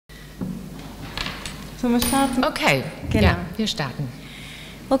Sollen wir starten? Okay, genau. Ja, wir starten.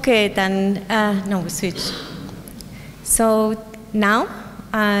 Okay, then, no, we switch. So now,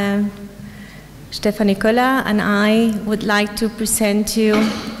 Stefanie Koehler and I would like to present you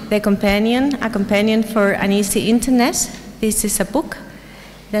a companion for an easy internet. This is a book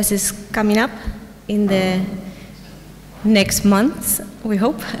that is coming up in the next months, we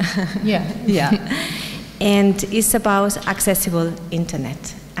hope. Yeah. Yeah. And it's about accessible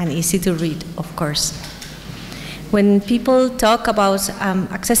internet and easy to read, of course. When people talk about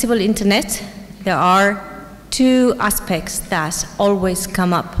accessible internet, there are two aspects that always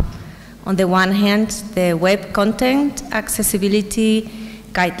come up. On the one hand, the web content accessibility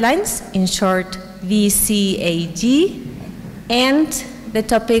guidelines, in short WCAG, and the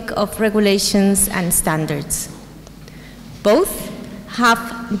topic of regulations and standards. Both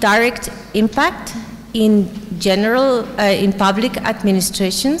have direct impact in general, in public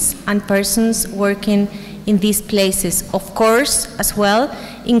administrations and persons working in these places, of course, as well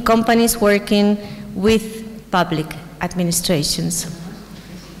in companies working with public administrations.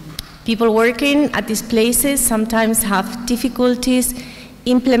 People working at these places sometimes have difficulties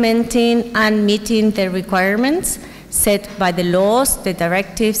implementing and meeting the requirements set by the laws, the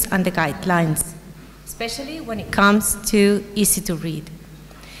directives, and the guidelines, especially when it comes to easy to read.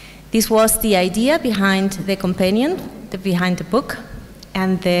 This was the idea behind the companion, behind the book,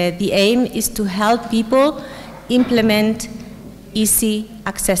 and the aim is to help people implement easy,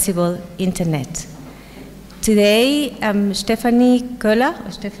 accessible internet. Today, Stefanie Koehler,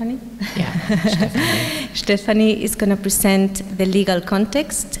 Stefanie? Yeah, Stefanie. Stefanie is going to present the legal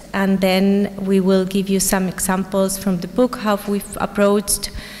context, and then we will give you some examples from the book, how we've approached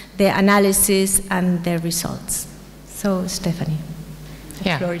the analysis and the results. So, Stefanie,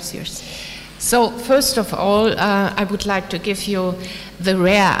 the floor is yours. So, first of all, I would like to give you the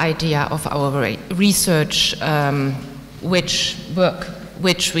rare idea of our research, which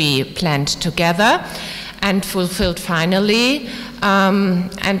we planned together and fulfilled finally.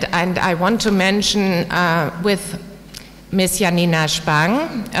 And I want to mention with Ms. Janina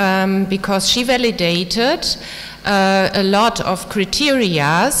Spang, because she validated a lot of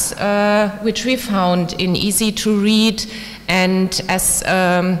criteria which we found in easy to read and as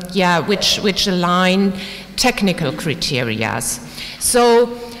which align technical criteria. So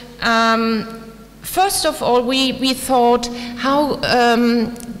first of all, we thought, how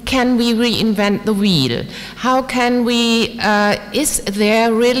can we reinvent the wheel? How can we, is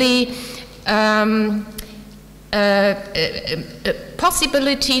there really a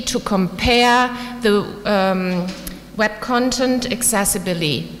possibility to compare the web content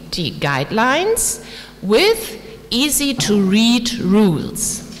accessibility guidelines with easy to read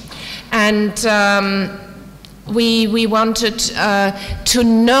rules? And we wanted to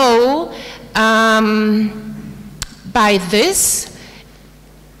know by this,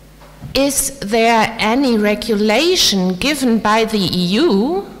 is there any regulation given by the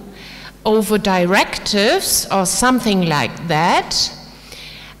EU over directives or something like that,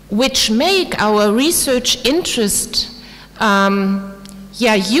 which make our research interest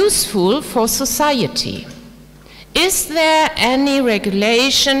useful for society? Is there any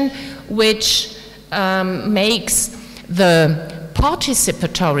regulation which makes the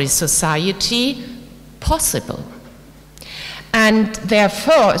participatory society possible? And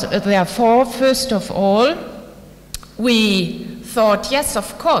therefore, first of all, we thought, yes,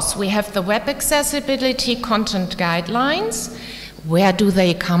 of course, we have the web accessibility content guidelines. Where do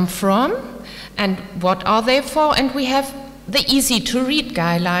they come from? And what are they for? And we have the easy to read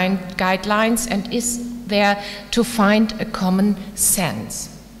guidelines, and is there to find a common sense.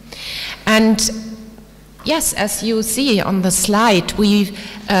 And yes, as you see on the slide, we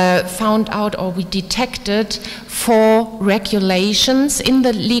found out, or we detected 4 regulations in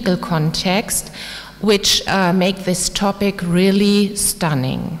the legal context which make this topic really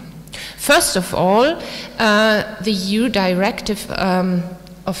stunning. First of all, the EU directive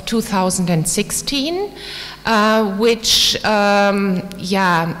of 2016, which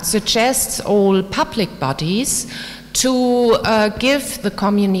suggests all public bodies to give the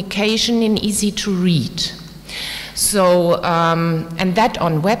communication in easy to read. So, and that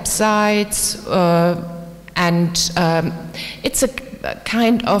on websites, and it's a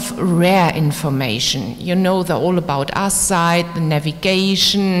kind of rare information. You know, the All About Us site, the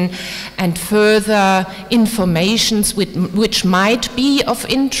navigation, and further informations which might be of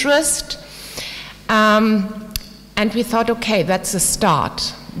interest. And we thought, okay, that's a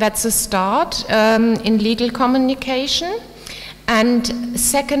start. That's a start in legal communication. And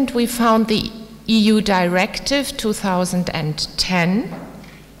second, we found the EU Directive 2010,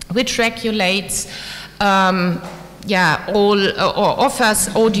 which regulates offers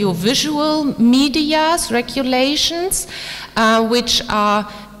audiovisual media's regulations, which are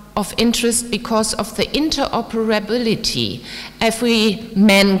of interest because of the interoperability every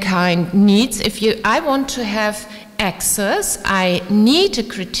mankind needs. I want to have access, I need a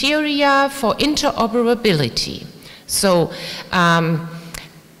criteria for interoperability. So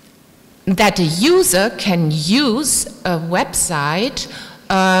that a user can use a website,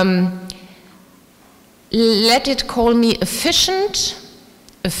 let it call me efficient,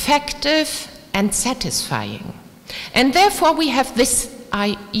 effective, and satisfying. And therefore we have this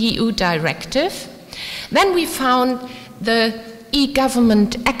EU directive. Then we found the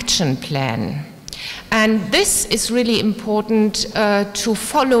e-government action plan. And this is really important to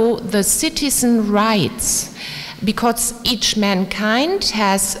follow the citizen rights, because each mankind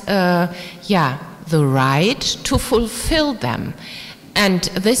has the right to fulfill them. And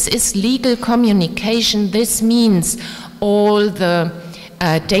this is legal communication. This means all the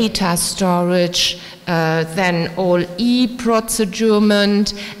data storage, then all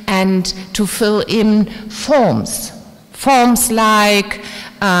e-procurement, and to fill in forms. Forms like,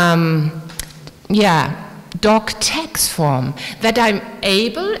 dog tax form, that I'm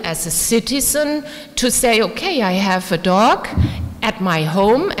able as a citizen to say, okay, I have a dog at my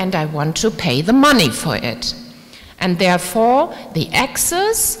home and I want to pay the money for it. And therefore, the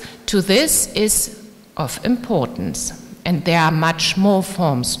access to this is of importance. And there are much more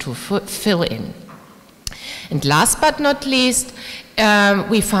forms to fill in. And last but not least,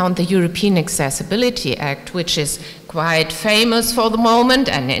 we found the European Accessibility Act, which is quite famous for the moment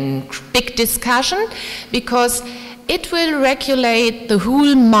and in big discussion, because it will regulate the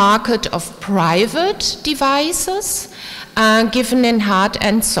whole market of private devices given in hard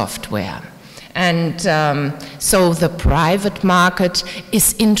and software. And so the private market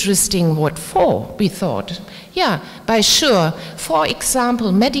is interesting. What for? We thought, for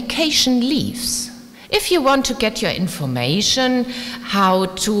example, medication leaves. If you want to get your information, how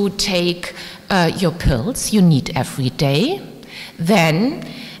to take your pills you need every day, then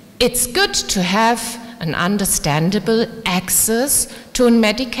it's good to have an understandable access to a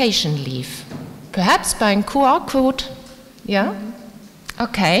medication leaf. Perhaps by a QR code, yeah?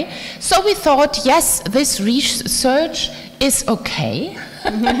 Okay, so we thought, yes, this research is okay.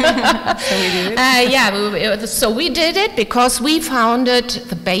 So we did it? So we did it because we founded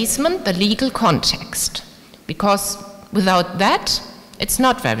the basement, the legal context. Because without that, it's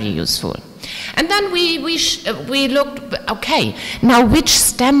not very useful. And then we looked, okay, now which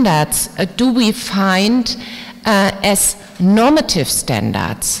standards do we find as normative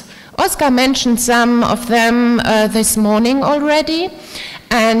standards? Oskar mentioned some of them this morning already.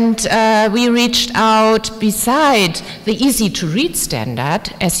 And we reached out beside the easy-to-read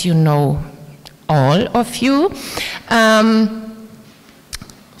standard, as you know, all of you,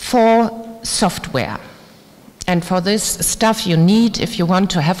 for software. And for this stuff you need if you want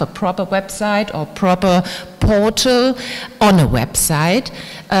to have a proper website or proper portal on a website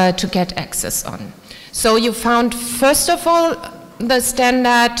to get access on. So you found, first of all, the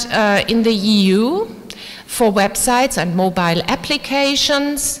standard in the EU for websites and mobile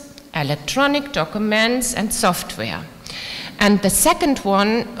applications, electronic documents, and software. And the second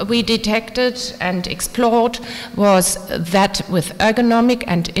one we detected and explored was that with ergonomic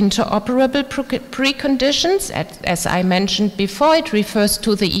and interoperable preconditions. As I mentioned before, it refers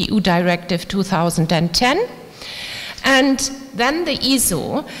to the EU Directive 2010. And then the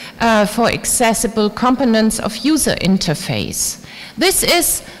ISO for accessible components of user interface. This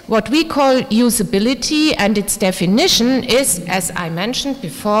is what we call usability, and its definition is, as I mentioned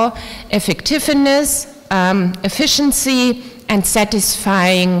before, effectiveness, efficiency, and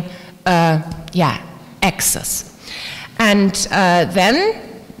satisfying access. And then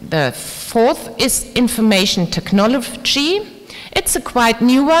the fourth is information technology. It's a quite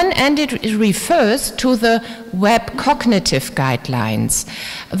new one, and it refers to the Web Cognitive Guidelines.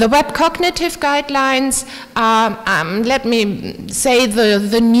 The Web Cognitive Guidelines are, let me say,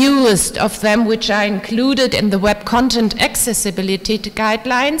 the newest of them, which are included in the Web Content Accessibility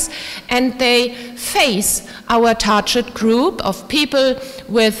Guidelines, and they face our target group of people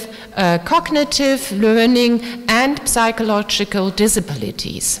with cognitive, learning, and psychological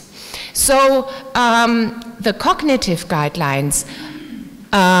disabilities. So the cognitive guidelines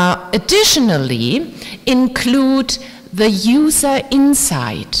additionally include the user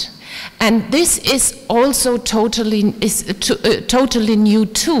insight, and this is also totally new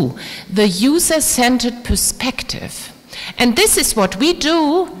too, the user-centered perspective. And this is what we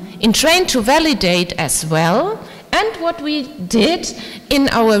do in Train to Validate as well, And what we did in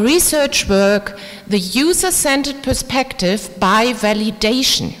our research work, the user-centered perspective by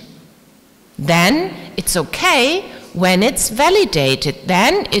validation. Then it's okay when it's validated.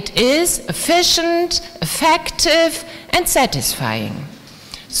 Then it is efficient, effective, and satisfying.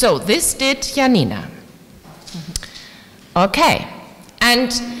 So this did Janina. Okay,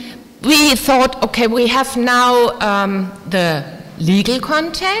 and we thought, okay, we have now the legal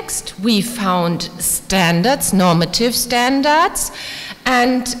context. We found standards, normative standards,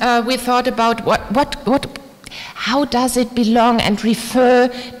 and we thought about how does it belong and refer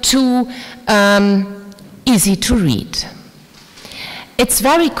to easy to read. It's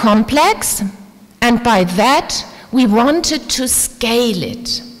very complex, and by that we wanted to scale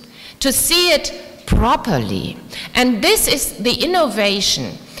it, to see it properly. And this is the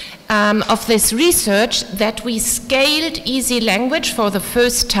innovation of this research, that we scaled easy language for the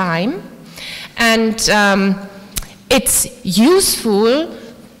first time. And it's useful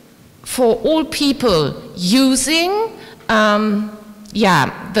for all people using, who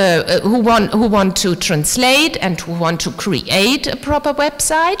want to translate and who want to create a proper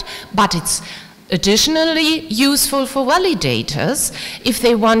website, but it's additionally useful for validators if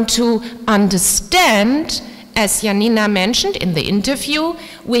they want to understand. As Janina mentioned in the interview,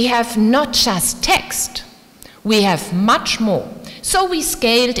 we have not just text, we have much more. So we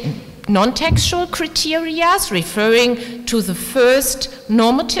scaled in non-textual criteria, referring to the first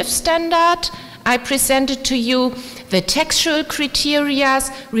normative standard I presented to you, the textual criteria,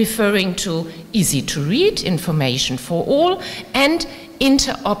 referring to easy to read, information for all, and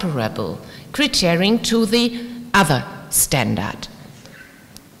interoperable, criteria to the other standard.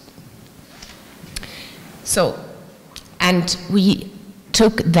 So, and we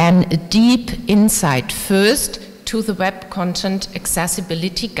took then a deep insight first to the Web Content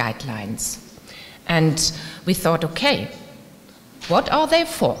Accessibility Guidelines. And we thought, okay, what are they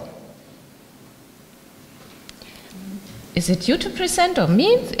for? Is it you to present or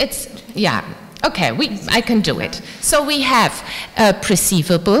me? It's, yeah, okay, I can do it. So we have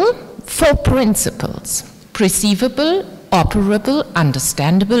perceivable, 4 principles: perceivable, operable,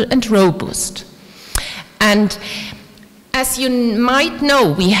 understandable, and robust. And as you might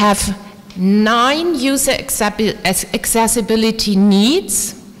know, we have 9 user accessibility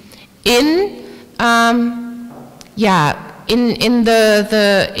needs in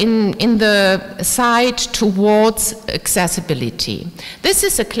the side towards accessibility. This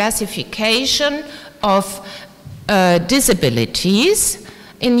is a classification of disabilities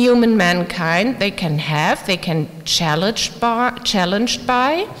in human mankind. They can challenged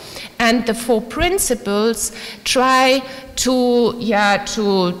by, and the 4 principles try to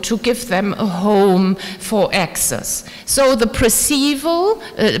give them a home for access. So the perceivable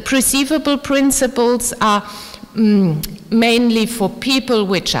principles are mainly for people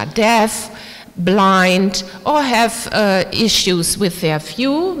which are deaf, blind, or have issues with their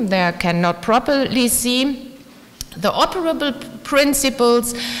view, they cannot properly see. The operable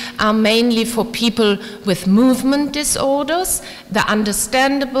principles are mainly for people with movement disorders. The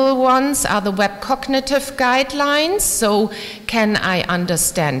understandable ones are the web cognitive guidelines. So can I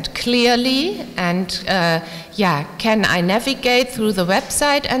understand clearly, and can I navigate through the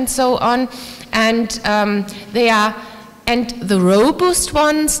website and so on? And the robust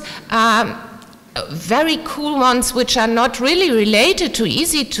ones are very cool ones, which are not really related to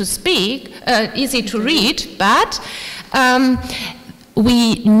easy to read, but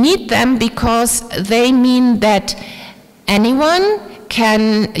we need them because they mean that anyone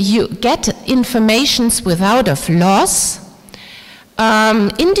can get informations without of loss,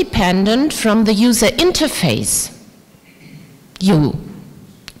 independent from the user interface you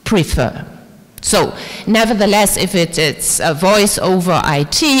prefer. So, nevertheless, if it's a voice over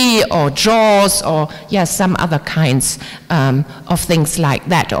IT or JAWS or some other kinds of things like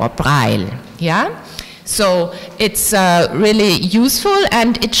that, or Braille, So it's really useful,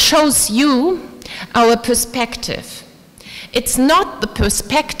 and it shows you our perspective. It's not the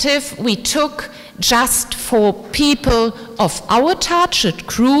perspective we took just for people of our target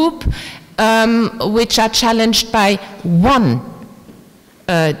group, which are challenged by one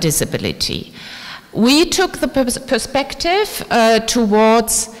disability. We took the perspective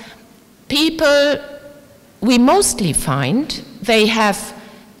towards people we mostly find they have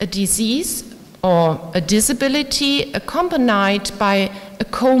a disease or a disability accompanied by a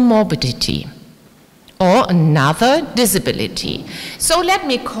comorbidity or another disability. So let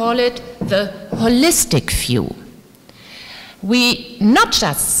me call it the holistic view. We not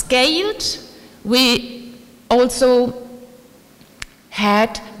just scaled, we also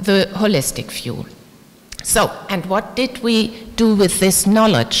had the holistic view. So, and what did we do with this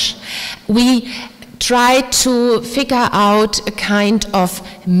knowledge? We tried to figure out a kind of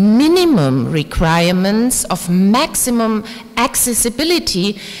minimum requirements of maximum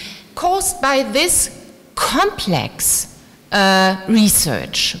accessibility caused by this complex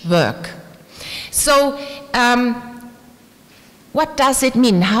research work. So, what does it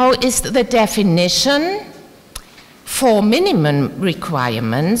mean? How is the definition for minimum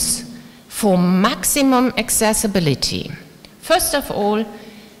requirements for maximum accessibility? First of all,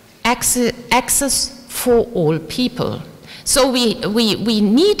 access for all people. So we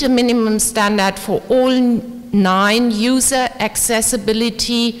need a minimum standard for all 9 user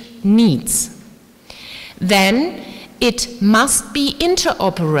accessibility needs. Then it must be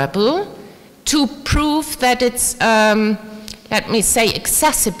interoperable to prove that it's, let me say,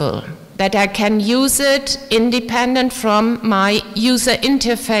 accessible, that I can use it independent from my user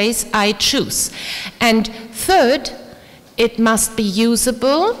interface I choose. And third, it must be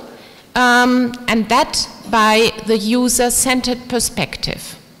usable, and that by the user-centered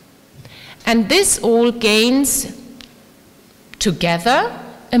perspective. And this all gains together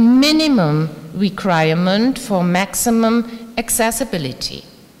a minimum requirement for maximum accessibility.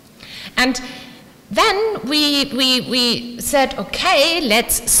 And then we said, okay,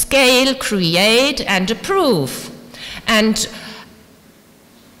 let's scale, create, and approve. And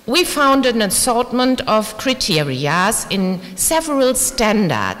we found an assortment of criteria in several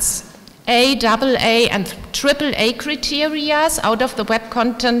standards, A, AA, and AAA criteria out of the Web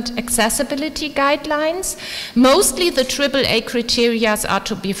Content Accessibility Guidelines. Mostly the AAA criteria are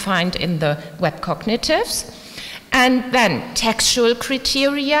to be found in the Web Cognitives. And then textual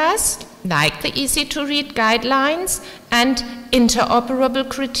criteria, like the easy-to-read guidelines, and interoperable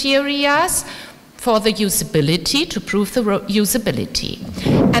criteria for the usability, to prove the usability.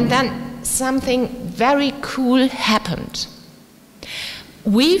 And then something very cool happened.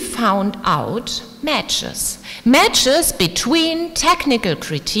 We found out matches between technical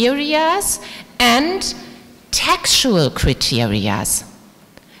criteria and textual criteria.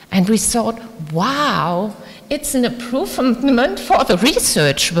 And we thought, wow, it's an improvement for the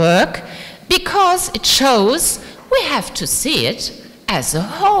research work, because it shows we have to see it as a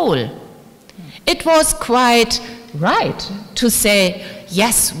whole. It was quite right to say,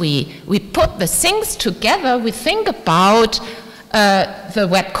 yes, we put the things together, we think about the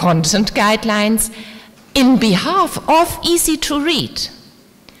Web Content Guidelines in behalf of easy to read.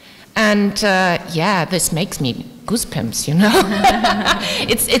 And yeah, this makes me goosebumps, you know.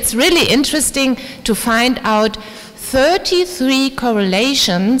 It's really interesting to find out 33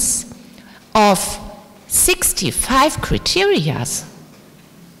 correlations of 65 criteria.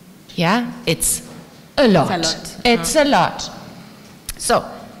 Yeah, it's a lot. It's a lot. So,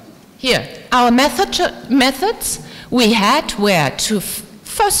 here, our methods we had were to,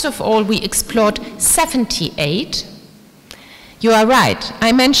 first of all, we explored 78. You are right,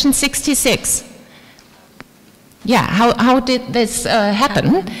 I mentioned 66. Yeah, how did this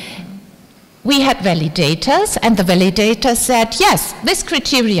happen? We had validators, and the validator said, yes, this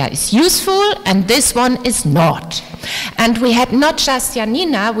criteria is useful, and this one is not. And we had not just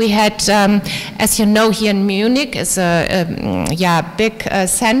Janina, we had, as you know, here in Munich is a big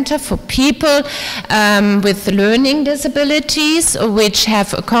center for people with learning disabilities, which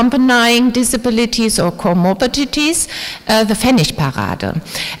have accompanying disabilities or comorbidities, the Pfennigparade.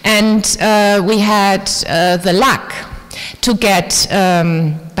 And we had the luck to get,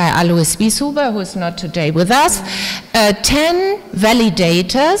 by Alois Wieshuber, who is not today with us, 10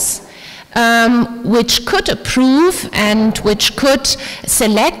 validators which could approve and which could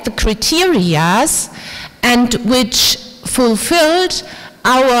select the criteria and which fulfilled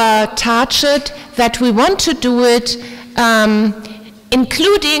our target that we want to do it,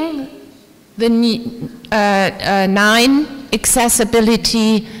 including the 9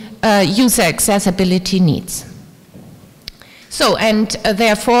 accessibility, user accessibility needs. So, and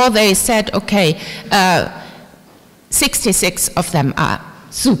therefore they said, okay, 66 of them are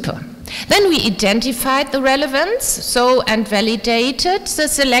super. Then we identified the relevance, so, and validated the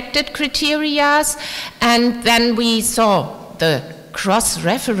selected criteria, and then we saw the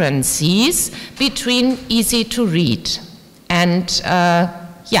cross-references between easy to read. And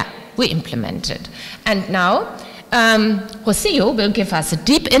yeah, we implemented. And now, Rocío will give us a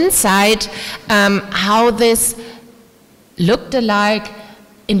deep insight how this looked alike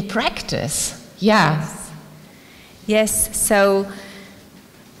in practice. Yeah. Yes, so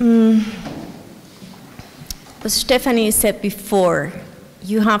as Stefanie said before,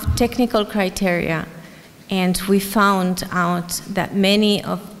 you have technical criteria, and we found out that many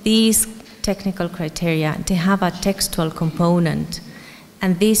of these technical criteria. They have a textual component.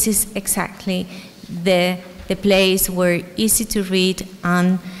 And this is exactly the place where easy to read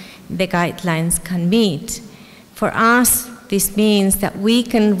and the guidelines can meet. For us, this means that we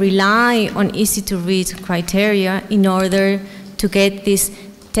can rely on easy to read criteria in order to get these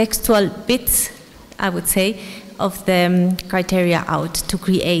textual bits, I would say, of the criteria out, to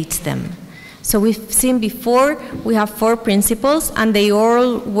create them. So we've seen before, we have 4 principles, and they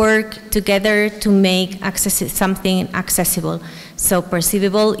all work together to make something accessible. So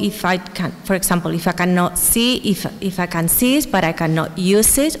perceivable, if I can, for example, if I cannot see, if I can see it, but I cannot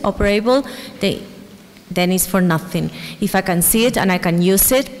use it. Operable, then it's for nothing. If I can see it and I can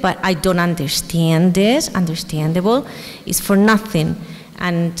use it, but I don't understand it, understandable, is for nothing.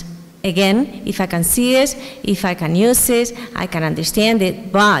 And again, if I can see it, if I can use it, I can understand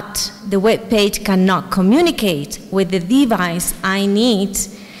it, but the web page cannot communicate with the device I need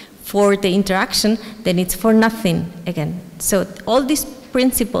for the interaction, then it's for nothing again. So all these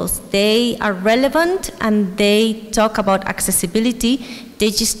principles, they are relevant and they talk about accessibility.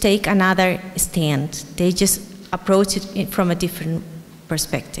 They just take another stand. They just approach it from a different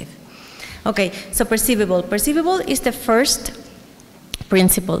perspective. Okay, so perceivable. Perceivable is the first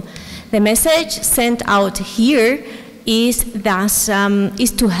principle. The message sent out here is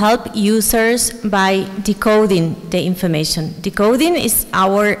to help users by decoding the information. Decoding is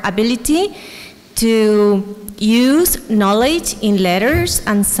our ability to use knowledge in letters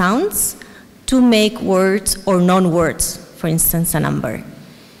and sounds to make words or non-words, for instance, a number.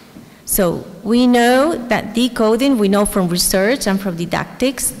 So we know that decoding, we know from research and from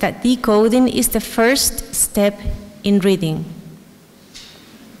didactics, that decoding is the first step in reading.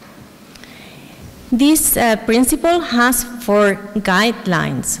 This principle has 4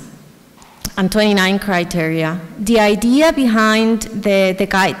 guidelines and 29 criteria. The idea behind the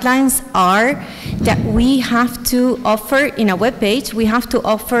guidelines are that we have to offer, in a web page, we have to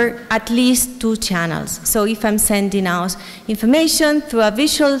offer at least 2 channels. So if I'm sending out information through a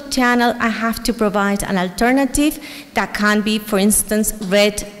visual channel, I have to provide an alternative that can be, for instance,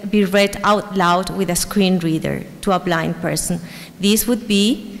 be read out loud with a screen reader to a blind person. This would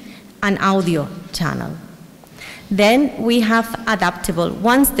be an audio channel. Then we have adaptable.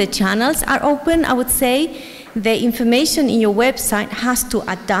 Once the channels are open, I would say the information in your website has to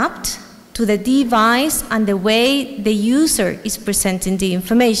adapt to the device and the way the user is presenting the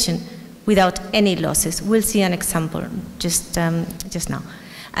information without any losses. We'll see an example just now.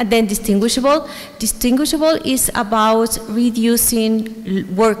 And then distinguishable. Distinguishable is about reducing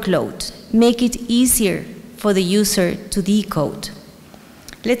workload, make it easier for the user to decode.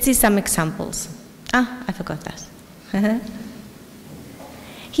 Let's see some examples. I forgot that.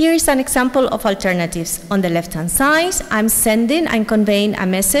 Here is an example of alternatives. On the left-hand side, I'm conveying a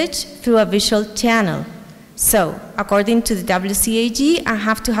message through a visual channel. So, according to the WCAG, I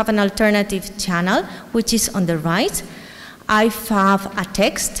have to have an alternative channel, which is on the right. I have a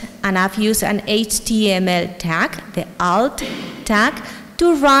text, and I've used an HTML tag, the alt tag,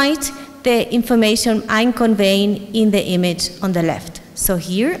 to write the information I'm conveying in the image on the left. So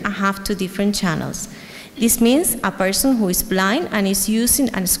here I have 2 different channels. This means a person who is blind and is using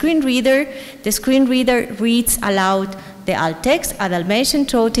a screen reader, the screen reader reads aloud the alt text, a Dalmatian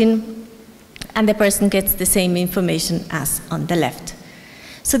trotting, and the person gets the same information as on the left.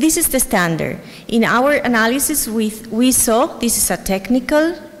 So this is the standard. In our analysis, we saw this is a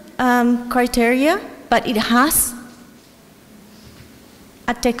technical criteria, but it has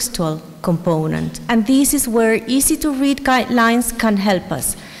a textual component. And this is where easy-to-read guidelines can help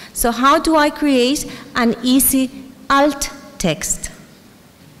us. So how do I create an easy alt text?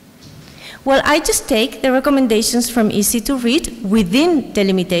 Well, I just take the recommendations from easy to read within the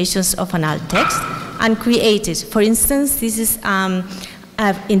limitations of an alt text and create it. For instance, this is,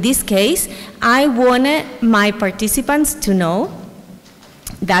 in this case, I wanted my participants to know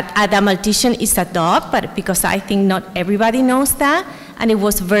that a Dalmatian is a dog, but because I think not everybody knows that, and it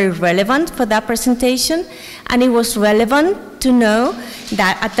was very relevant for that presentation, and it was relevant to know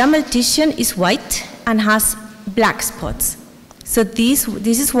that a Dalmatian is white and has black spots. So this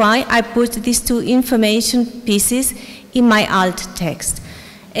is why I put these 2 information pieces in my alt text.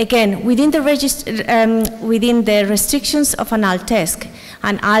 Again, within the restrictions of an alt text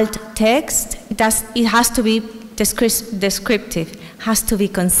it has to be descriptive, has to be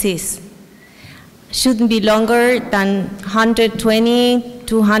concise. Shouldn't be longer than 120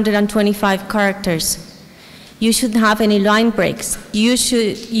 to 125 characters. You shouldn't have any line breaks. You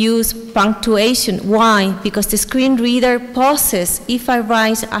should use punctuation. Why? Because the screen reader pauses. If I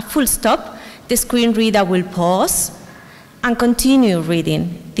write a full stop, the screen reader will pause and continue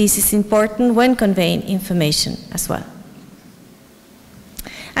reading. This is important when conveying information as well.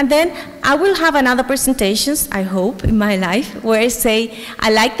 And then I will have another presentations, I hope, in my life, where I say,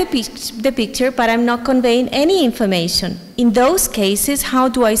 I like the picture, but I'm not conveying any information. In those cases, how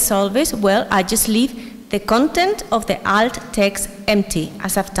do I solve it? Well, I just leave the content of the alt text empty,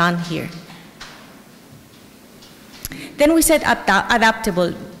 as I've done here. Then we said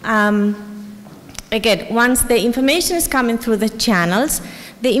adaptable. Again, once the information is coming through the channels,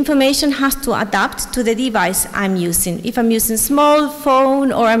 the information has to adapt to the device I'm using. If I'm using a small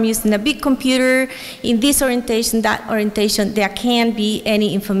phone or I'm using a big computer, in this orientation, that orientation, there can't be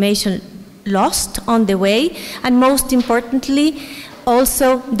any information lost on the way. And most importantly,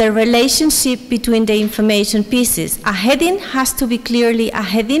 also the relationship between the information pieces. A heading has to be clearly a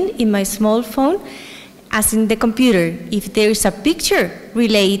heading in my small phone, as in the computer. If there is a picture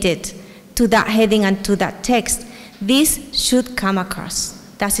related to that heading and to that text, this should come across.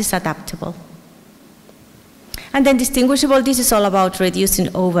 That is adaptable. And then distinguishable, this is all about reducing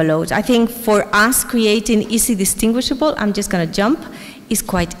overload. I think for us, creating easy distinguishable, I'm just going to jump, is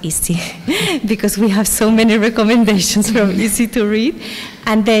quite easy because we have so many recommendations from easy to read.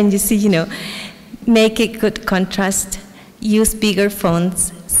 And then you see, make a good contrast, use bigger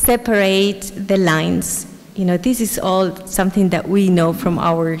fonts, separate the lines. This is all something that we know from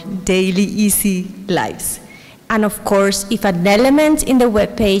our daily easy lives. And of course, if an element in the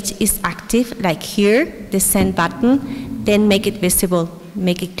web page is active, like here, the send button, then make it visible,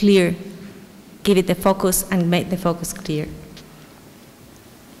 make it clear, give it the focus and make the focus clear.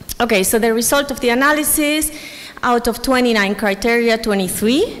 Okay, so the result of the analysis, out of 29 criteria,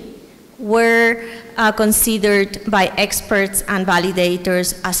 23 were considered by experts and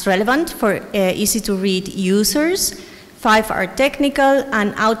validators as relevant for easy-to-read users. 5 are technical,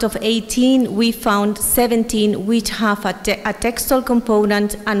 and out of 18, we found 17 which have a textual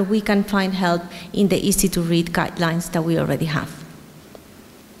component, and we can find help in the easy-to-read guidelines that we already have.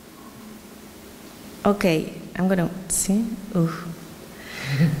 Okay, I'm going to see. Ooh.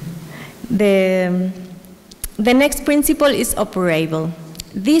 The next principle is operable.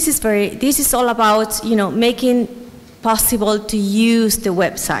 This is all about, making possible to use the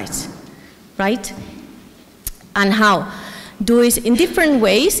website, right? And how? Do it in different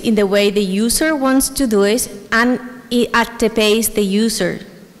ways, in the way the user wants to do it, and at the pace the user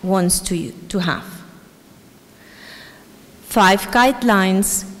wants to have. 5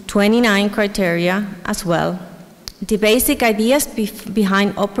 guidelines, 29 criteria as well. The basic ideas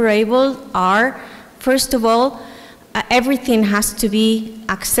behind operable are, first of all, everything has to be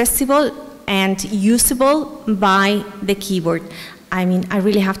accessible and usable by the keyboard. I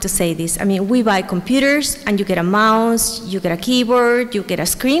really have to say this. We buy computers, and you get a mouse, you get a keyboard, you get a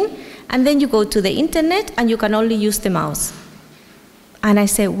screen, and then you go to the internet, and you can only use the mouse. And I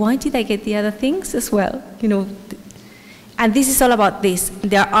say, why did I get the other things as well? And this is all about this.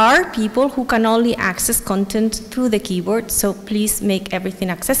 There are people who can only access content through the keyboard, so please make everything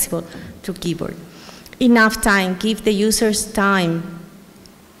accessible through keyboard. Enough time, give the users time.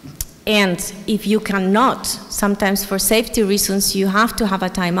 And if you cannot, sometimes for safety reasons, you have to have a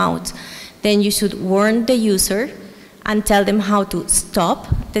timeout, then you should warn the user and tell them how to stop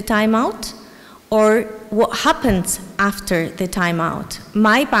the timeout or what happens after the timeout.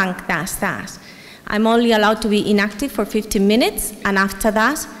 My bank does that. I'm only allowed to be inactive for 15 minutes, and after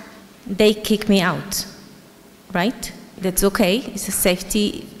that, they kick me out, right? That's okay, it's a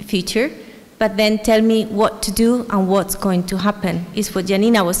safety feature. But then tell me what to do and what's going to happen. Is what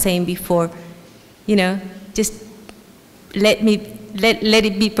Janina was saying before. Just let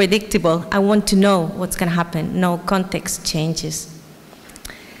it be predictable. I want to know what's going to happen. No context changes.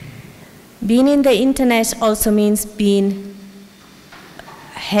 Being in the internet also means being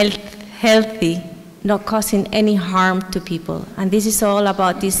healthy, not causing any harm to people. And this is all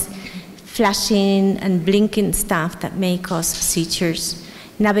about this flashing and blinking stuff that may cause seizures.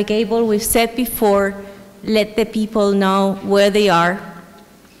 Navigable, we've said before, let the people know where they are,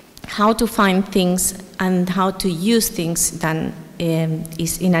 how to find things, and how to use things that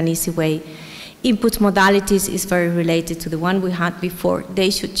is in an easy way. Input modalities is very related to the one we had before. They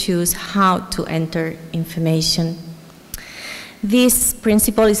should choose how to enter information. This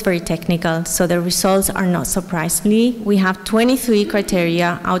principle is very technical, so the results are not surprisingly. We have 23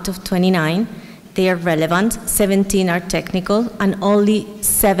 criteria out of 29. They are relevant, 17 are technical, and only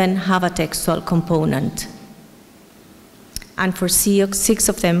 7 have a textual component. And for 6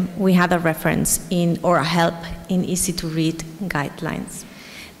 of them, we had a reference or a help in easy-to-read guidelines.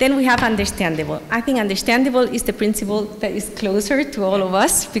 Then we have understandable. I think understandable is the principle that is closer to all of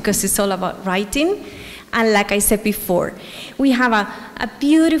us because it's all about writing. And like I said before, we have a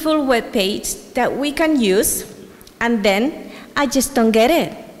beautiful web page that we can use, and then I just don't get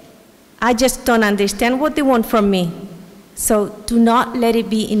it. I just don't understand what they want from me. So do not let it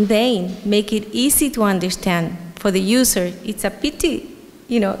be in vain. Make it easy to understand for the user. It's a pity,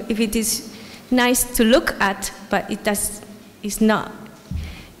 if it is nice to look at, but it's not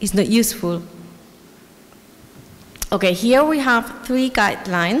useful. Okay, here we have 3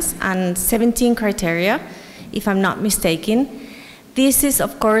 guidelines and 17 criteria, if I'm not mistaken. This is,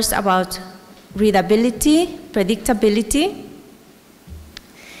 of course, about readability, predictability,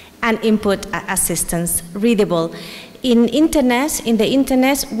 and input assistance, readable. In the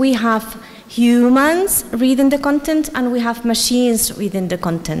internet, we have humans reading the content and we have machines reading the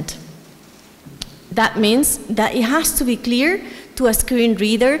content. That means that it has to be clear to a screen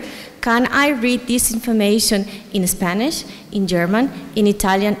reader, can I read this information in Spanish, in German, in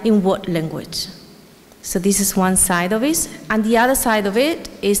Italian, in what language? So this is one side of it, and the other side of it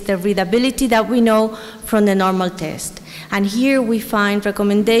is the readability that we know from the normal test. And here we find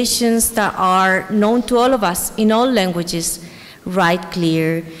recommendations that are known to all of us in all languages. Write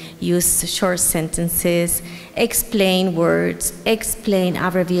clear, use short sentences, explain words, explain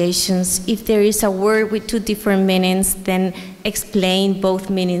abbreviations. If there is a word with 2 different meanings, then explain both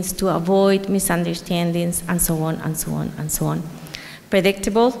meanings to avoid misunderstandings, and so on, and so on, and so on.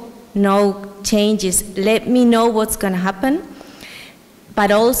 Predictable, no changes. Let me know what's going to happen. But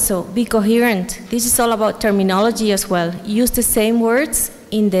also be coherent. This is all about terminology as well. Use the same words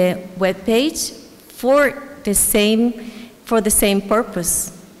in the web page for the same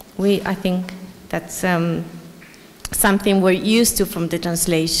purpose. I think that's something we're used to from the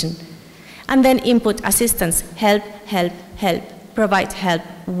translation. And then input assistance, help, help, help. Provide help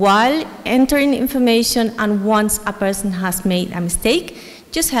while entering information, and once a person has made a mistake,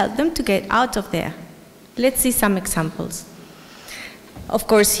 just help them to get out of there. Let's see some examples. Of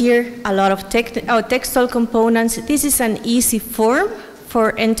course, here, a lot of textual components. This is an easy form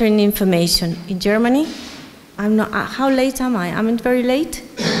for entering information. In Germany, I'm not, how late am I? I'm very late?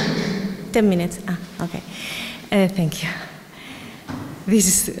 10 minutes, okay. Thank you.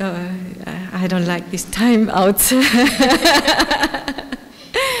 This is, I don't like this time out.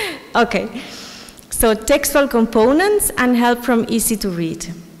 Okay, so textual components and help from easy to read.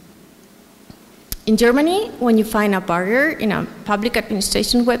 In Germany, when you find a barrier in a public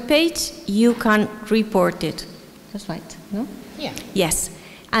administration webpage, you can report it. That's right, no? Yeah. Yes,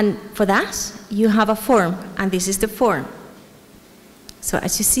 and for that, you have a form, and this is the form. So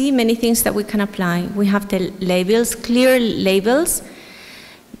as you see, many things that we can apply. We have the labels, clear labels,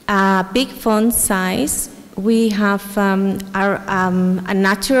 big font size. We have a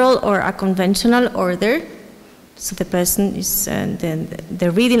natural or a conventional order. So the person is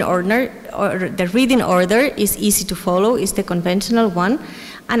the reading order, or the reading order is easy to follow, is the conventional one.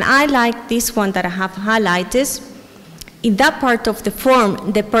 And I like this one that I have highlighted. In that part of the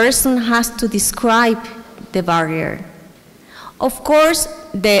form, the person has to describe the barrier. Of course,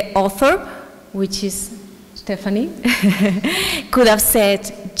 the author, which is Stefanie, could have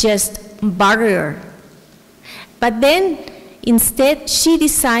said just barrier. But then, instead, she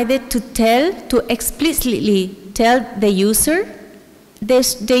decided to explicitly tell the user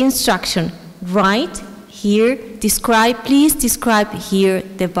the instruction. Write here, please describe here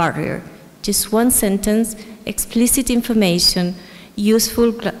the barrier. Just one sentence, explicit information,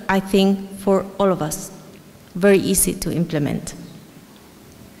 useful, I think, for all of us. Very easy to implement.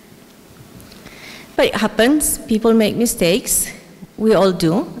 But it happens, people make mistakes, we all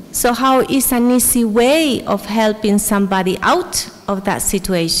do. So how is an easy way of helping somebody out of that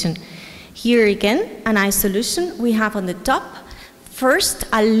situation? Here again, an nice solution. We have on the top, first,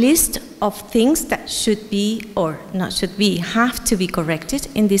 a list of things that should be, or not should be, have to be corrected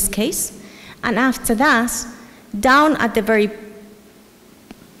in this case. And after that, down at the very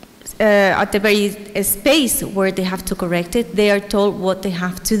space where they have to correct it, they are told what they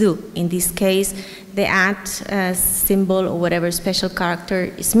have to do. In this case, the @ symbol or whatever special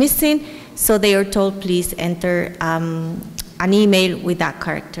character is missing, so they are told, please enter an email with that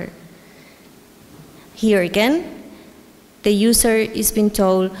character. Here again, the user is being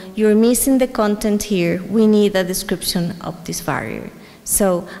told, you're missing the content here, we need a description of this barrier.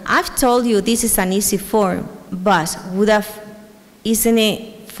 So I've told you this is an easy form, but isn't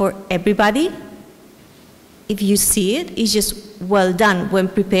it for everybody? If you see it, it's just well done, well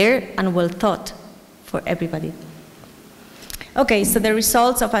prepared, and well thought for everybody. Okay, so the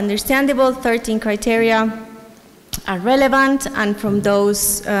results of understandable 13 criteria are relevant, and from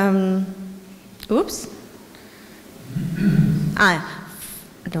those,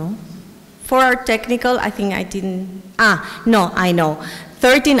 4 are technical. I think I didn't, no, I know.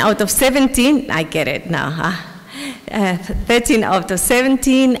 13 out of 17, I get it now. 13 out of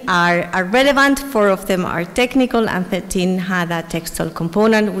 17 are relevant, 4 of them are technical, and 13 had a textual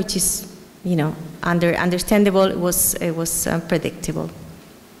component, which is, you know, understandable. It was predictable.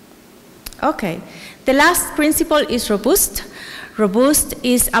 Okay, the last principle is robust. Robust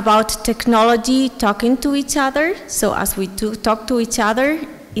is about technology talking to each other. So as we talk to each other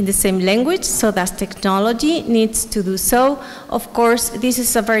in the same language, so that technology needs to do so. Of course, this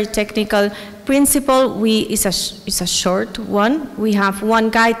is a very technical principle. It's a short one. We have 1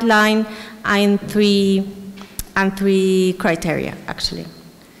 guideline and three criteria, actually.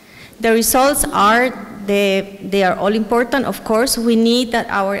 The results are, they are all important, of course. We need that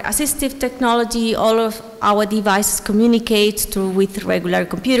our assistive technology, all of our devices communicate with regular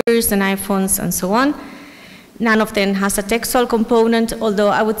computers and iPhones and so on. None of them has a textual component, although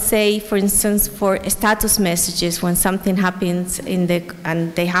I would say, for instance, for status messages, when something happens and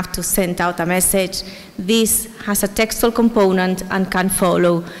they have to send out a message, this has a textual component and can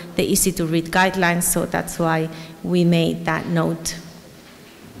follow the easy-to-read guidelines, so that's why we made that note.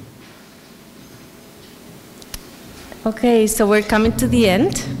 Okay, so we're coming to the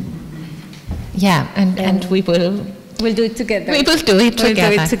end. Yeah, and we'll do it together. We will do it together.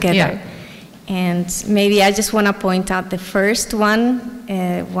 We'll do it together. Yeah. And maybe I just want to point out the first one.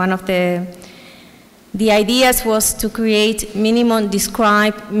 One of the ideas was to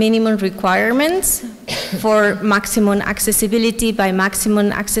describe minimum requirements for maximum accessibility. By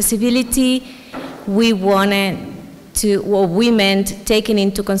maximum accessibility, we meant taking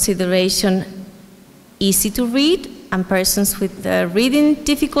into consideration easy to read and persons with reading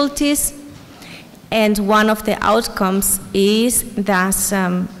difficulties. And one of the outcomes is that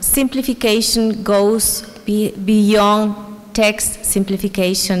simplification goes beyond text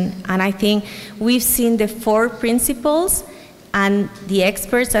simplification. And I think we've seen the 4 principles, and the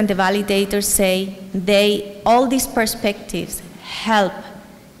experts and the validators say all these perspectives help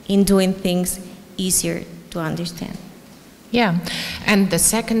in doing things easier to understand. Yeah, and the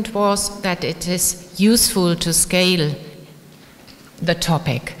second was that it is useful to scale the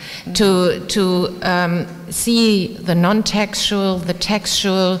topic, to see the non-textual, the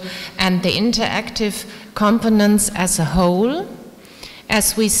textual, and the interactive components as a whole,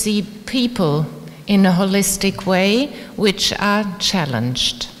 as we see people in a holistic way which are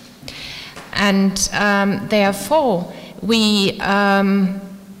challenged. And therefore, we were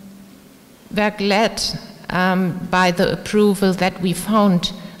glad by the approval that we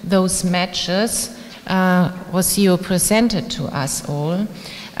found those matches Rocío presented to us all.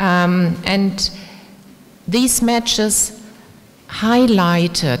 And these matches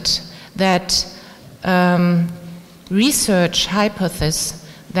highlighted that research hypothesis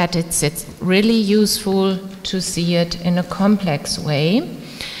that it's really useful to see it in a complex way.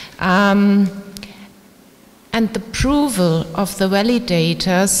 And the approval of the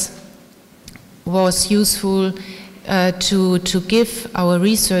validators was useful to give our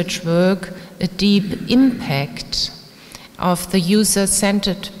research work a deep impact of the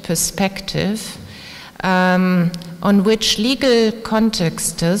user-centered perspective on which legal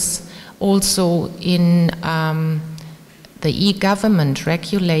contexts, also in the e-government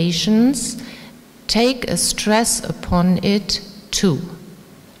regulations, take a stress upon it too.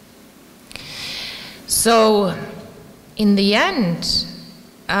 So in the end,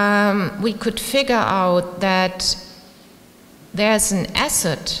 we could figure out that there's an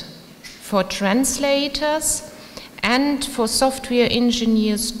asset for translators and for software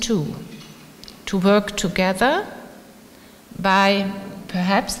engineers too, to work together by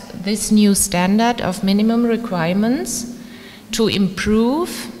perhaps this new standard of minimum requirements to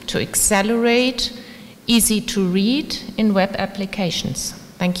improve, to accelerate, easy to read in web applications.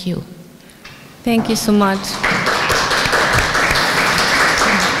 Thank you. Thank you so much.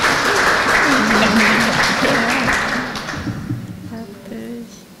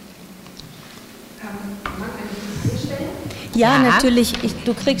 Ja, natürlich.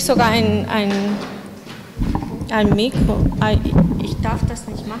 Du kriegst sogar ein Mikro. Ich darf das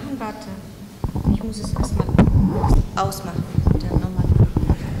nicht machen, warte. Ich muss es erstmal ausmachen.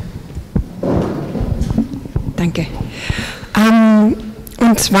 Danke.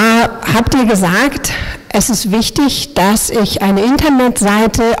 Und zwar habt ihr gesagt, es ist wichtig, dass ich eine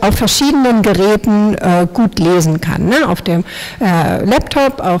Internetseite auf verschiedenen Geräten gut lesen kann, ne? Auf dem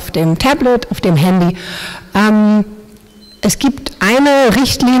Laptop, auf dem Tablet, auf dem Handy. Es gibt eine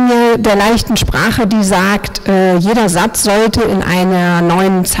Richtlinie der leichten Sprache, die sagt, jeder Satz sollte in einer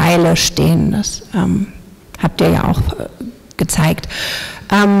neuen Zeile stehen. Das habt ihr ja auch gezeigt.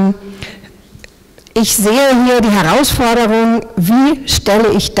 ich sehe hier die Herausforderung, wie stelle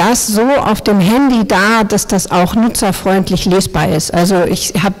ich das so auf dem Handy dar, dass das auch nutzerfreundlich lesbar ist. Also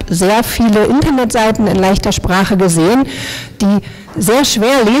ich habe sehr viele Internetseiten in leichter Sprache gesehen, die sehr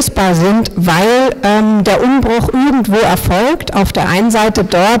schwer lesbar sind, weil der Umbruch irgendwo erfolgt. Auf der einen Seite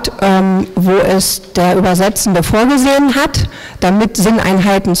dort, wo es der Übersetzende vorgesehen hat, damit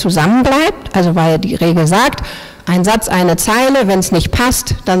Sinneinheiten zusammenbleibt, also weil die Regel sagt, ein Satz, eine Zeile, wenn es nicht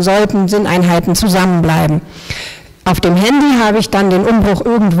passt, dann sollten Sinneinheiten zusammenbleiben. Auf dem Handy habe ich dann den Umbruch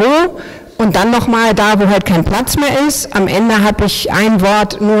irgendwo und dann nochmal da, wo halt kein Platz mehr ist. Am Ende habe ich ein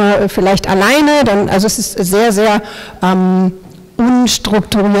Wort nur vielleicht alleine, also es ist sehr, sehr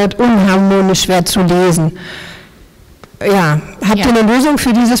unstrukturiert, unharmonisch, schwer zu lesen. Ja, habt ihr eine Lösung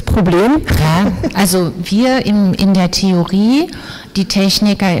für dieses Problem? Ja, also wir in der Theorie, die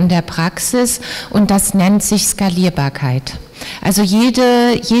Techniker in der Praxis, und das nennt sich Skalierbarkeit. Also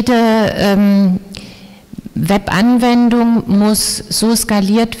jede Webanwendung muss so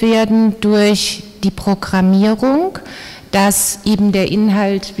skaliert werden durch die Programmierung, dass eben der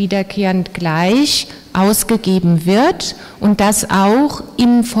Inhalt wiederkehrend gleich ausgegeben wird und das auch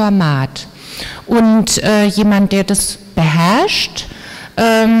im Format. Und jemand, der das beherrscht,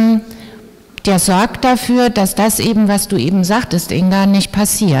 der sorgt dafür, dass das eben, was du eben sagtest, Inga, nicht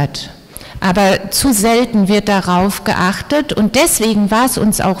passiert. Aber zu selten wird darauf geachtet und deswegen war es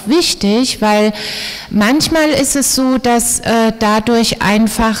uns auch wichtig, weil manchmal ist es so, dass dadurch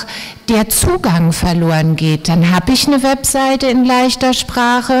einfach der Zugang verloren geht. Dann habe ich eine Webseite in leichter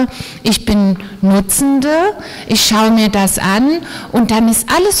Sprache, ich bin Nutzende, ich schaue mir das an und dann ist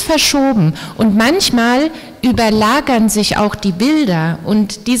alles verschoben. Und manchmal überlagern sich auch die Bilder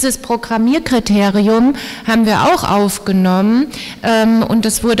und dieses Programmierkriterium haben wir auch aufgenommen und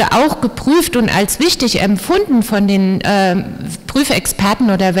es wurde auch geprüft und als wichtig empfunden von den Prüfexperten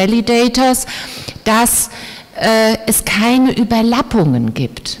oder Validators, dass es keine Überlappungen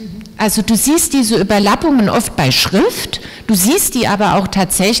gibt. Also du siehst diese Überlappungen oft bei Schrift, du siehst die aber auch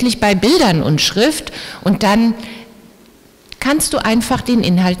tatsächlich bei Bildern und Schrift und dann kannst du einfach den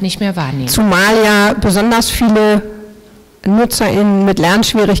Inhalt nicht mehr wahrnehmen. Zumal ja besonders viele NutzerInnen mit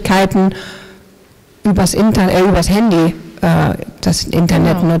Lernschwierigkeiten übers Handy das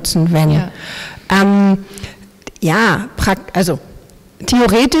Internet nutzen, wenn. Ja, also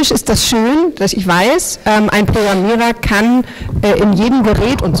theoretisch ist das schön, dass ich weiß, ein Programmierer kann in jedem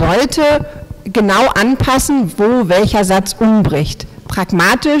Gerät und sollte genau anpassen, wo welcher Satz umbricht.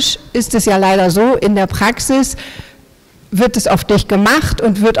 Pragmatisch ist es ja leider so, in der Praxis wird es oft nicht gemacht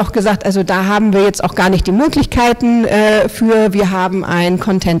und wird auch gesagt, also da haben wir jetzt auch gar nicht die Möglichkeiten für, wir haben ein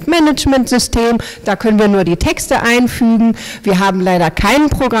Content-Management-System, da können wir nur die Texte einfügen, wir haben leider keinen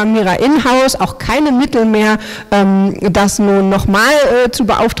Programmierer in-house, auch keine Mittel mehr, das nun nochmal zu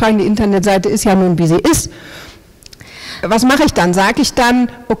beauftragen, die Internetseite ist ja nun, wie sie ist. Was mache ich dann? Sage ich dann,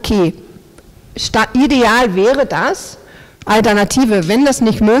 okay, ideal wäre das, Alternative, wenn das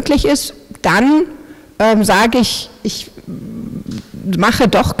nicht möglich ist, dann sage ich, ich mache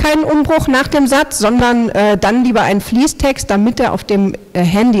doch keinen Umbruch nach dem Satz, sondern dann lieber einen Fließtext, damit er auf dem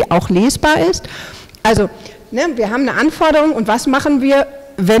Handy auch lesbar ist. Also, ne, wir haben eine Anforderung und was machen wir,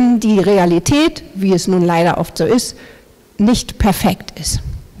 wenn die Realität, wie es nun leider oft so ist, nicht perfekt ist?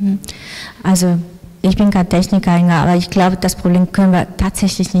 Also, ich bin kein Techniker, aber ich glaube, das Problem können wir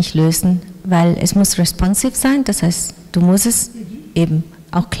tatsächlich nicht lösen, weil es muss responsive sein, das heißt, du musst es eben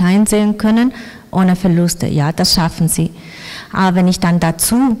auch klein sehen können, ohne Verluste. Ja, das schaffen sie. Aber wenn ich dann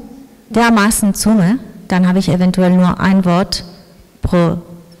dazu dermaßen zoome, dann habe ich eventuell nur ein Wort pro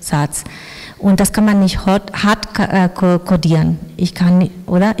Satz. Und das kann man nicht hart codieren. Ich kann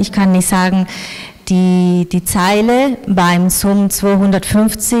nicht sagen, die Zeile beim Zoom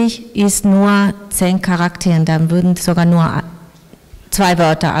 250 ist nur 10 Charakteren, dann würden sogar nur 2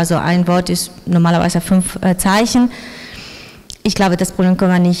 Wörter, also ein Wort ist normalerweise 5 Zeichen. Ich glaube, das Problem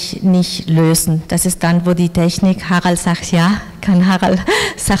können wir nicht lösen. Das ist dann, wo die Technik, Harald sagt ja, kann Harald,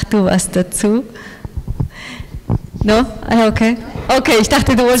 sag du was dazu? No? Okay. Okay, ich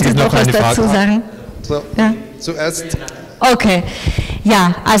dachte, du wolltest noch was dazu sagen. So, ja. Zuerst. Okay,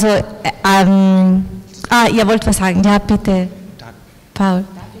 ja, also, ihr wollt was sagen, ja, bitte, Paul.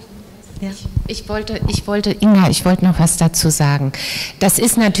 Ja. Ich wollte noch was dazu sagen. Das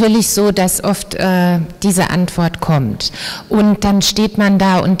ist natürlich so, dass oft diese Antwort kommt und dann steht man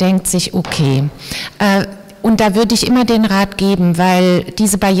da und denkt sich, okay, und da würde ich immer den Rat geben, weil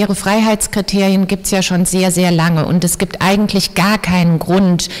diese Barrierefreiheitskriterien gibt es ja schon sehr, sehr lange und es gibt eigentlich gar keinen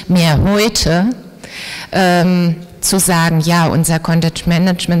Grund mehr heute, zu sagen, ja, unser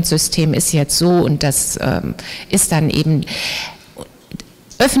Content-Management-System ist jetzt so und das ist dann eben...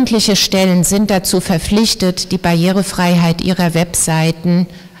 öffentliche Stellen sind dazu verpflichtet, die Barrierefreiheit ihrer Webseiten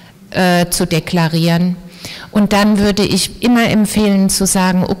zu deklarieren. Und dann würde ich immer empfehlen zu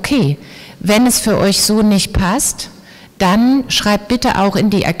sagen, okay, wenn es für euch so nicht passt, dann schreibt bitte auch in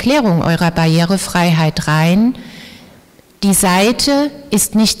die Erklärung eurer Barrierefreiheit rein, die Seite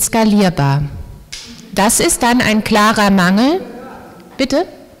ist nicht skalierbar. Das ist dann ein klarer Mangel. Bitte?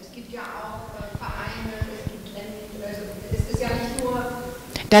 Es gibt ja auch Vereine, es ist ja nicht nur...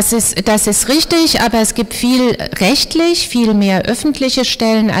 Das ist richtig, aber es gibt viel mehr öffentliche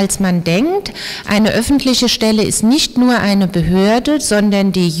Stellen, als man denkt. Eine öffentliche Stelle ist nicht nur eine Behörde,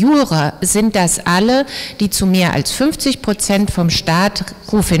 sondern die Jura sind das alle, die zu mehr als 50% vom Staat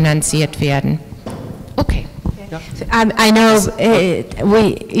kofinanziert werden. Okay. I know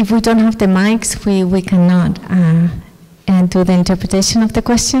if we don't have the mics, we cannot do the interpretation of the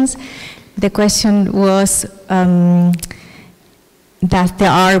questions. The question was that there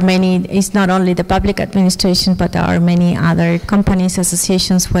are many, it's not only the public administration, but there are many other companies,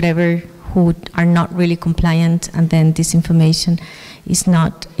 associations, whatever, who are not really compliant, and then this information is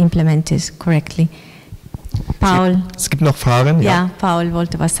not implemented correctly. Paul? Es gibt noch Fragen? Ja, Paul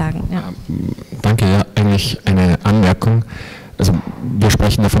wollte was sagen. Ja. Danke, ja, eigentlich eine Anmerkung. Also wir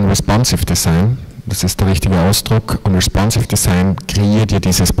sprechen da von Responsive Design, das ist der richtige Ausdruck, und Responsive Design kreiert ja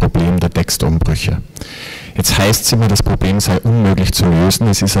dieses Problem der Textumbrüche. Jetzt heißt es immer, das Problem sei unmöglich zu lösen.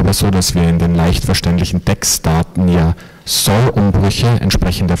 Es ist aber so, dass wir in den leicht verständlichen Textdaten ja Sollumbrüche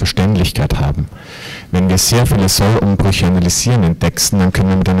entsprechend der Verständlichkeit haben. Wenn wir sehr viele Sollumbrüche analysieren in Texten, dann können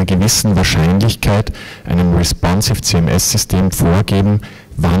wir mit einer gewissen Wahrscheinlichkeit einem Responsive CMS-System vorgeben,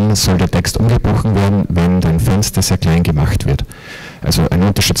 wann soll der Text umgebrochen werden, wenn dein Fenster sehr klein gemacht wird. Also ein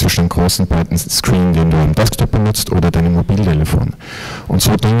Unterschied zwischen einem großen, breiten Screen, den du am Desktop benutzt, oder deinem Mobiltelefon. Und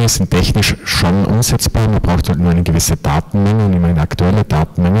so Dinge sind technisch schon umsetzbar, man braucht halt nur eine gewisse Datenmenge und immer eine aktuelle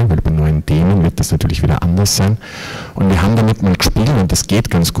Datenmenge, weil bei neuen Themen wird das natürlich wieder anders sein. Und wir haben damit mal gespielt und das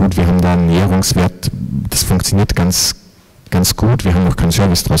geht ganz gut, wir haben da einen Näherungswert, das funktioniert ganz gut, wir haben noch keinen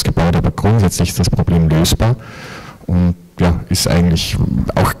Service draus gebaut, aber grundsätzlich ist das Problem lösbar. Und ja, ist eigentlich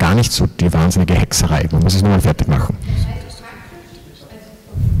auch gar nicht so die wahnsinnige Hexerei, man muss es nur mal fertig machen.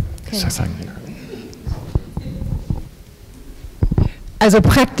 Also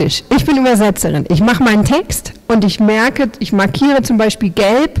praktisch. Ich bin Übersetzerin. Ich mache meinen Text und ich merke, ich markiere zum Beispiel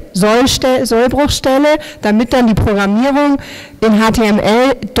gelb Sollbruchstelle, damit dann die Programmierung in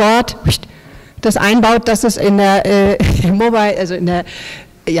HTML dort das einbaut, dass es in der Mobile, also in der,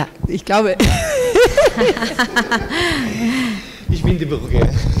 ja, ich glaube. Ich bin die Brücke.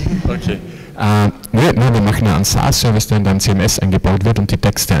 Okay. Wir machen einen SaaS-Service, der in dein CMS eingebaut wird und die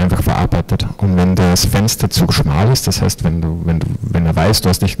Texte einfach verarbeitet. Und wenn das Fenster zu schmal ist, das heißt, wenn er weiß, du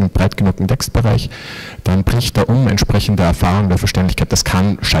hast nicht einen breit genugen Textbereich, dann bricht er entsprechend der Erfahrung, der Verständlichkeit. Das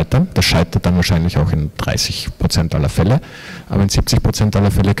kann scheitern, das scheitert dann wahrscheinlich auch in 30% aller Fälle, aber in 70%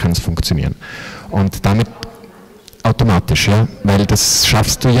 aller Fälle kann es funktionieren. Und damit automatisch, ja, weil das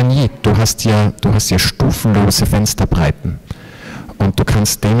schaffst du ja nie. Du hast ja stufenlose Fensterbreiten. Und du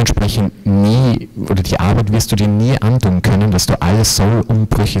kannst dementsprechend nie, oder die Arbeit wirst du dir nie antun können, dass du alle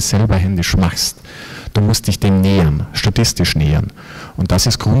Sollumbrüche selber händisch machst. Du musst dich dem nähern, statistisch nähern. Und das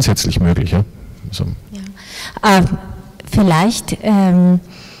ist grundsätzlich möglich. Ja? Also. Ja. Vielleicht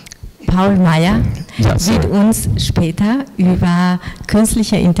Paul Meyer wird uns später über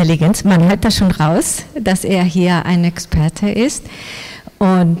künstliche Intelligenz, man hört das schon raus, dass er hier ein Experte ist.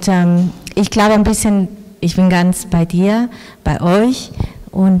 Und ich glaube ein bisschen, ich bin ganz bei dir, bei euch,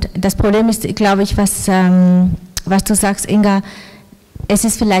 und das Problem ist, glaube ich, was du sagst, Inga, es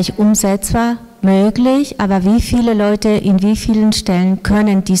ist vielleicht umsetzbar, möglich, aber wie viele Leute in wie vielen Stellen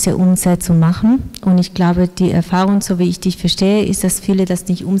können diese Umsetzung machen? Und ich glaube, die Erfahrung, so wie ich dich verstehe, ist, dass viele das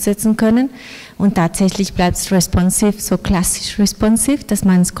nicht umsetzen können und tatsächlich bleibt es responsive, so klassisch responsive, dass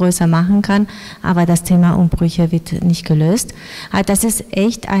man es größer machen kann, aber das Thema Umbrüche wird nicht gelöst. Also das ist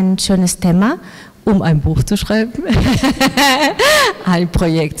echt ein schönes Thema, um ein Buch zu schreiben, ein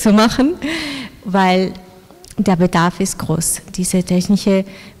Projekt zu machen, weil der Bedarf ist groß. Diese technische,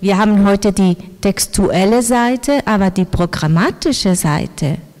 wir haben heute die textuelle Seite, aber die programmatische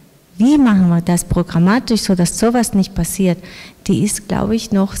Seite, wie machen wir das programmatisch, sodass sowas nicht passiert, die ist, glaube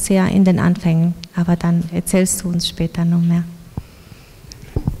ich, noch sehr in den Anfängen. Aber dann erzählst du uns später noch mehr.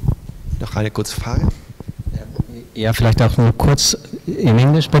 Noch eine kurze Frage? Ja, vielleicht auch nur kurz In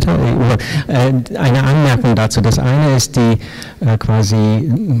English, bitte? Eine Anmerkung dazu. Das eine ist die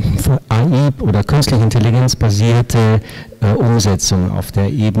quasi AI oder künstliche Intelligenz basierte Umsetzung auf der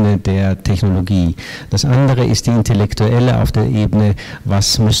Ebene der Technologie. Das andere ist die intellektuelle auf der Ebene,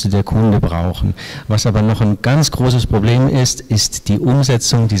 was müsste der Kunde brauchen. Was aber noch ein ganz großes Problem ist, ist die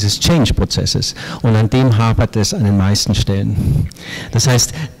Umsetzung dieses Change-Prozesses. Und an dem hapert es an den meisten Stellen. Das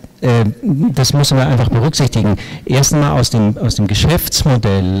heißt, das müssen wir einfach berücksichtigen. Erstmal aus dem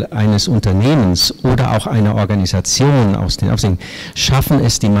Geschäftsmodell eines Unternehmens oder auch einer Organisation, schaffen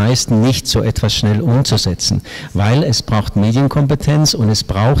es die meisten nicht, so etwas schnell umzusetzen, weil es braucht Medienkompetenz und es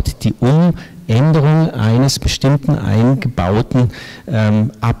braucht die Änderung eines bestimmten eingebauten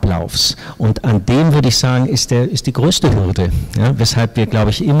Ablaufs. Und an dem, würde ich sagen, ist die größte Hürde, ja, weshalb wir, glaube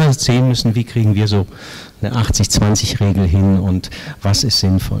ich, immer sehen müssen, wie kriegen wir so eine 80-20-Regel hin und was ist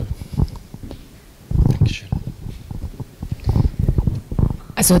sinnvoll. Dankeschön.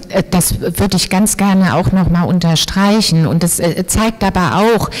 Also das würde ich ganz gerne auch nochmal unterstreichen und das zeigt aber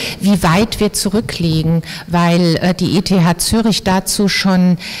auch, wie weit wir zurückliegen, weil die ETH Zürich dazu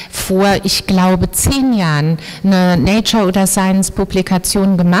schon vor, ich glaube, 10 Jahren eine Nature oder Science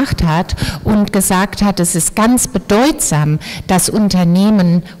Publikation gemacht hat und gesagt hat, es ist ganz bedeutsam, dass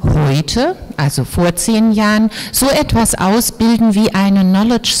Unternehmen heute, also vor 10 Jahren, so etwas ausbilden wie eine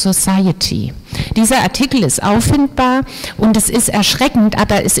Knowledge Society. Dieser Artikel ist auffindbar und es ist erschreckend,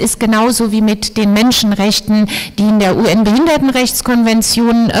 aber es ist genauso wie mit den Menschenrechten, die in der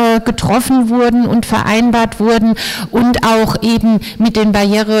UN-Behindertenrechtskonvention getroffen wurden und vereinbart wurden und auch eben mit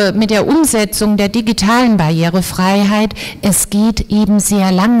der Umsetzung der digitalen Barrierefreiheit. Es geht eben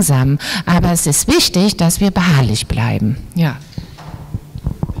sehr langsam, aber es ist wichtig, dass wir beharrlich bleiben. Ja.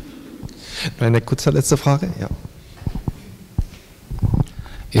 Eine kurze letzte Frage. Ja.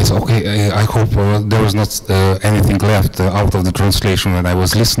 Yes, okay. I hope there was not anything left out of the translation when I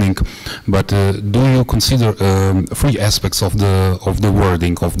was listening. But do you consider 3 aspects of the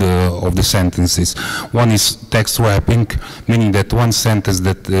wording of the sentences? One is text wrapping, meaning that one sentence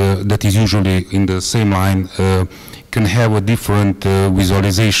that is usually in the same line can have a different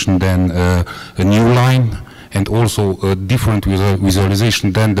visualization than a new line, and also a different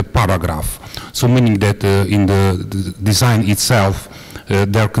visualization than the paragraph. So meaning that in the design itself,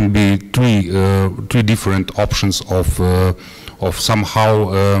 there can be three different options of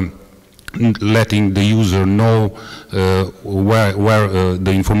somehow letting the user know where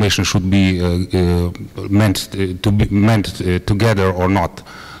the information should be meant together or not.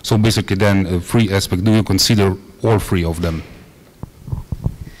 So basically, then 3 aspects. Do you consider all 3 of them?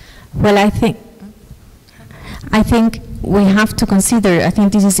 Well, I think we have to consider, I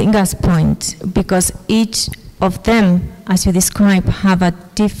think this is Inga's point, because each of them, as you describe, have a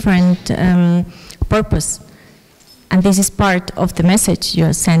different purpose. And this is part of the message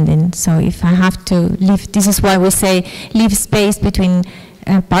you're sending. So if I have to leave, this is why we say leave space between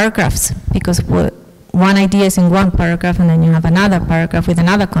paragraphs, because one idea is in one paragraph and then you have another paragraph with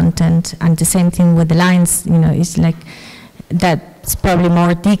another content, and the same thing with the lines, it's like that's probably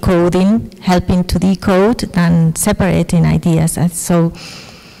more decoding, helping to decode than separating ideas. And so,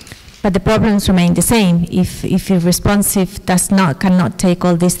 but the problems remain the same. If responsive cannot take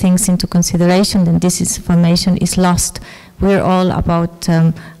all these things into consideration, then this information is lost. We're all about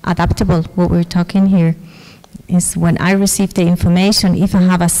adaptable. What we're talking here is when I receive the information, if I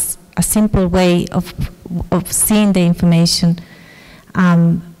have a simple way of seeing the information,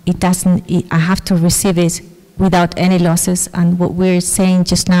 I have to receive it without any losses. And what we're saying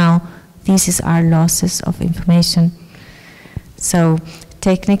just now, this is our losses of information. So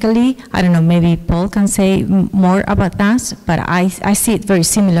technically, I don't know, maybe Paul can say more about that, but I see it very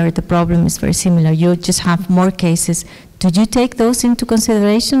similar. The problem is very similar. You just have more cases. Did you take those into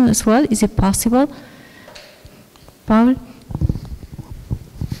consideration as well? Is it possible? Paul?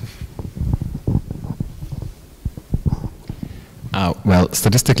 Well,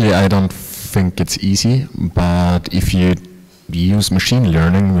 statistically, I don't think it's easy, but if you use machine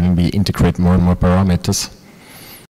learning, when we integrate more and more parameters,